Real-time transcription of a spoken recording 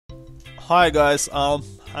Hi guys,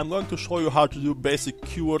 I'm going to show you how to do basic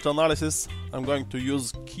keyword analysis. I'm going to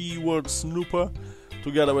use keyword Snooper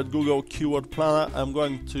together with Google Keyword Planner. I'm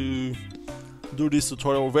going to do this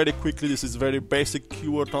tutorial very quickly. This is very basic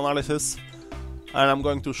keyword analysis, and I'm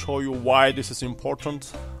going to show you why this is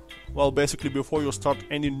important. Well, basically, before you start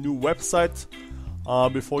any new website,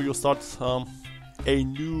 before you start a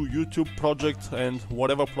new YouTube project and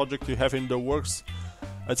whatever project you have in the works,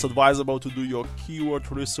 it's advisable to do your keyword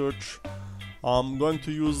research. I'm going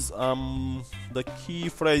to use the key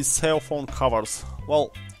phrase cell phone covers.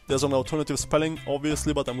 Well, there's an alternative spelling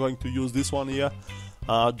obviously, but I'm going to use this one here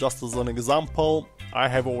just as an example. I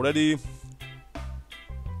have already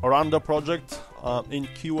run the project in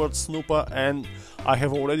keyword Snooper, and I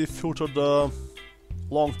have already filtered the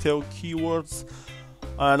long tail keywords,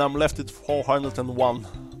 and I'm left at 401.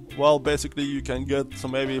 Well, basically you can get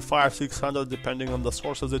maybe 500-600 depending on the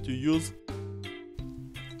sources that you use.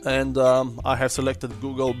 And I have selected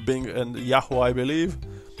Google, Bing and Yahoo, I believe,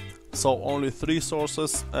 so only 3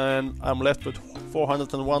 sources, and I'm left with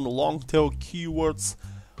 401 long tail keywords,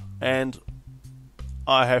 and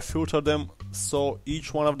I have filtered them so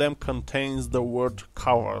each one of them contains the word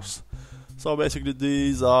covers. So basically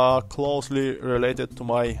these are closely related to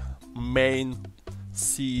my main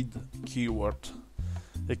seed keyword.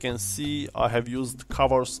 You can see I have used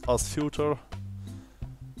covers as filter,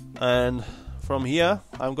 and from here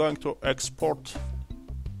I'm going to export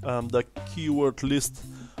the keyword list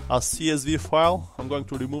as CSV file. I'm going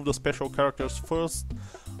to remove the special characters first,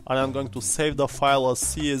 and I'm going to save the file as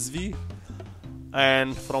CSV,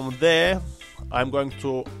 and from there I'm going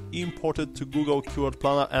to import it to Google Keyword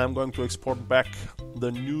Planner, and I'm going to export back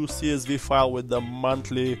the new CSV file with the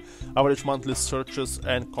average monthly searches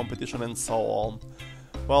and competition and so on.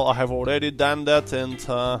 Well, I have already done that, and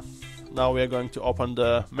now we are going to open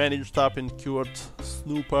the Manage tab in Keyword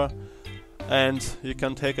Snooper, and you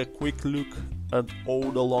can take a quick look at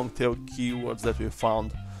all the long tail keywords that we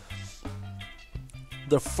found.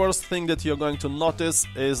 The first thing that you're going to notice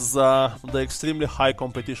is the extremely high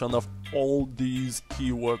competition of all these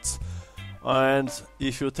keywords. And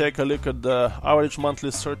if you take a look at the average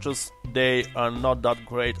monthly searches, they are not that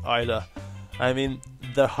great either. I mean,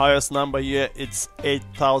 the highest number here it's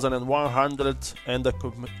 8,100, and the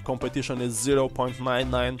competition is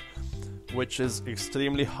 0.99, which is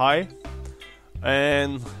extremely high.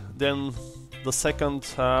 And then the second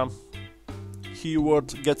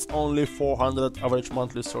keyword gets only 400 average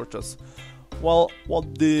monthly searches. Well,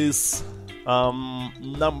 what these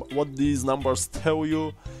numbers tell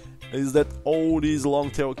you is that all these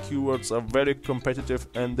long tail keywords are very competitive,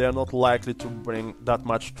 and they're not likely to bring that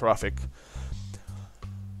much traffic.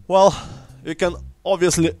 Well, you can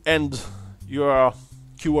obviously end your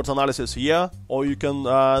keyword analysis here, or you can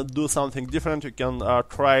do something different. You can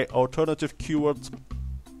try alternative keywords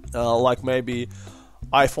like maybe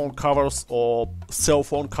iPhone covers or cell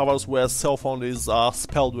phone covers, where cell phone is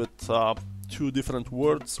spelled with 2 different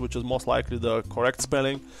words, which is most likely the correct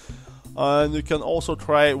spelling. And you can also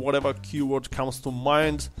try whatever keyword comes to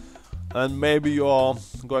mind, and maybe you're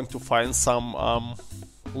going to find some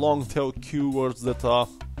long tail keywords that are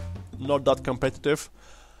not that competitive.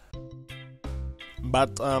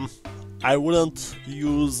 But I wouldn't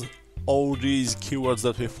use all these keywords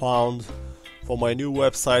that we found for my new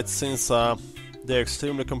website, since they're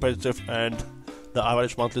extremely competitive and the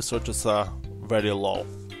average monthly searches are very low.